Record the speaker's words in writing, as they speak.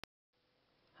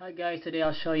Hi guys, today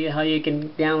I'll show you how you can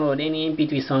download any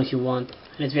MP3 songs you want,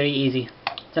 and it's very easy.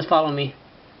 Just follow me.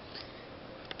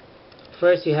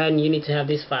 First you need to have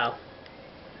this file,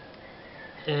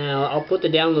 and I'll put the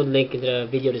download link in the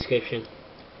video description.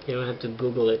 You don't have to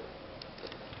Google it.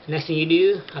 Next thing you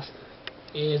do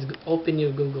is open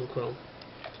your Google Chrome.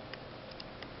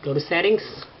 Go to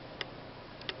settings,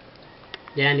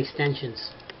 then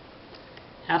extensions.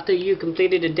 After you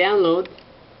completed the download,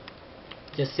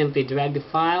 just simply drag the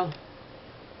file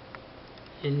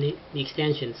in the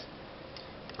extensions.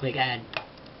 Click add,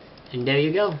 and there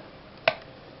you go.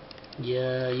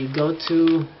 You go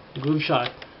to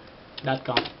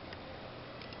grooveshark.com.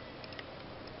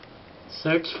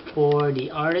 Search for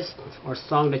the artist or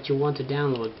song that you want to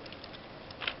download.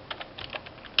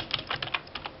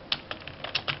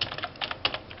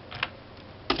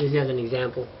 This is an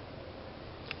example.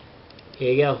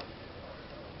 Here you go.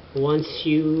 Once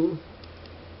you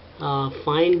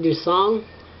find your song,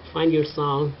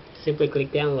 simply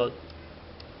click download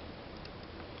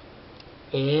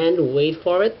and wait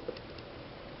for it,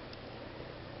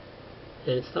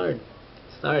 and it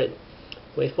started.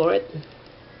 Wait for it,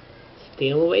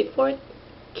 still wait for it,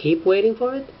 keep waiting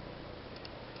for it.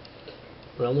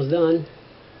 We're almost done.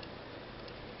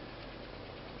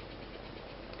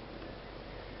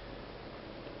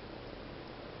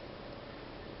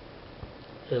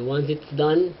 And once it's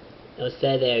done, it'll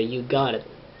say there, you got it.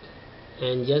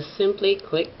 And just simply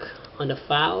click on the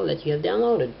file that you have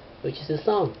downloaded, which is the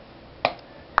song.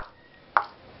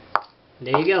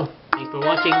 There you go. Thanks for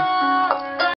watching.